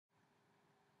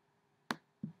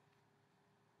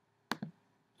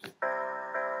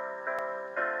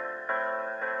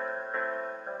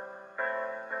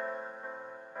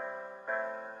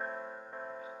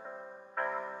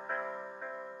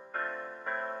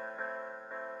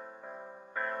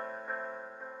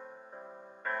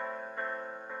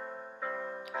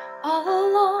All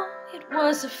along it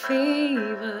was a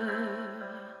fever,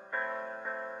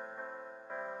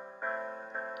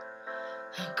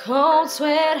 a cold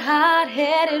sweat,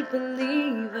 hot-headed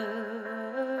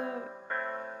believer.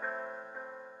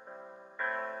 I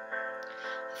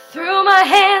threw my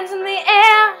hands in the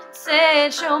air and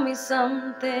said, show me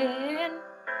something.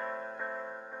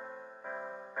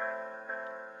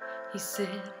 He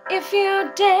said, if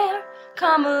you dare,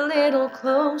 come a little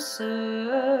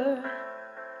closer.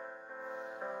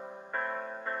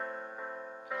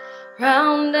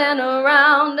 Round and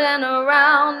around and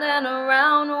around and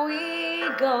around we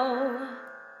go.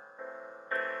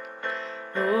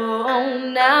 Oh,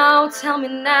 now, tell me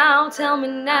now, tell me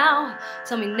now,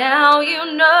 tell me now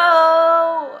you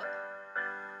know.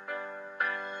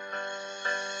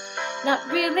 Not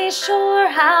really sure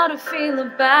how to feel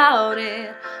about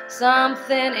it.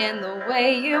 Something in the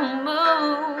way you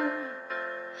move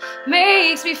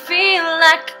makes me feel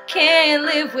like I can't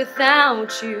live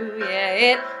without you. Yeah,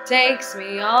 it takes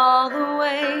me all the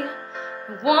way.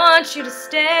 I want you to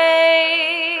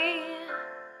stay.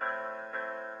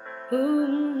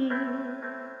 Ooh.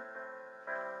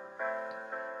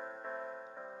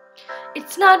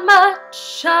 It's not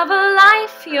much of a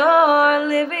life you're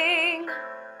living.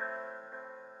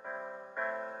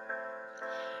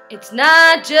 It's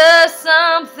not just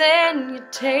something you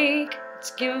take,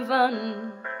 it's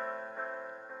given.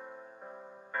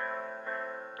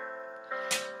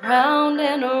 Round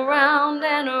and around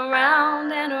and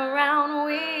around and around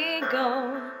we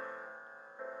go.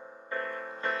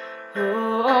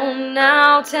 Oh,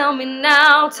 now, tell me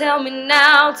now, tell me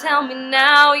now, tell me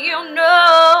now you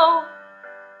know.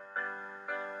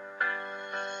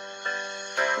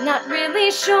 Not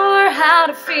really sure how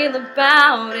to feel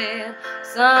about it.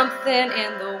 Something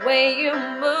in the way you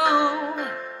move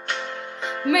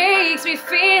makes me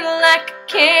feel like I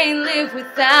can't live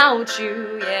without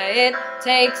you. Yeah, it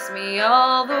takes me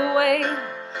all the way.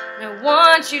 And I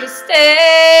want you to stay.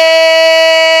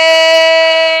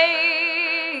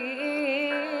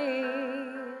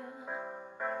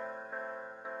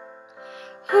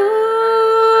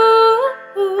 Ooh,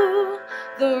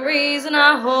 the reason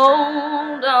I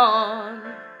hold on.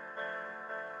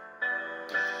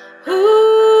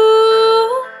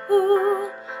 Ooh,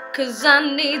 'cause I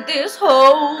need this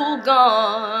hole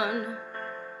gone.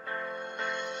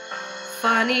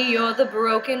 Funny, you're the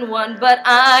broken one, but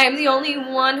I'm the only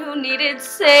one who needed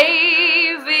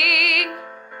saving.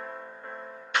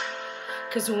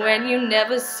 'Cause when you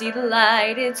never see the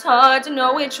light, it's hard to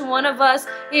know which one of us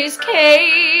is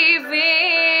caving.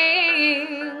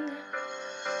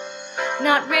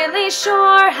 Not really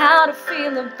sure how to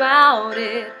feel about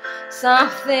it.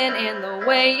 Something in the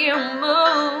way you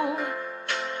move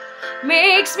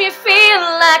makes me feel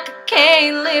like I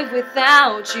can't live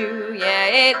without you. Yeah,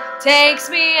 it takes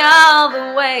me all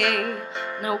the way.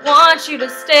 And I want you to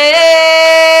stay.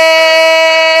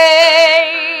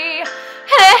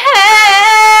 Hey, hey,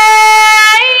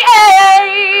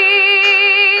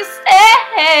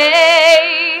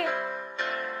 stay.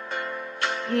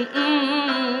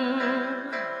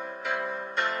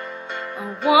 I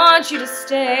want you to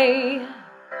stay.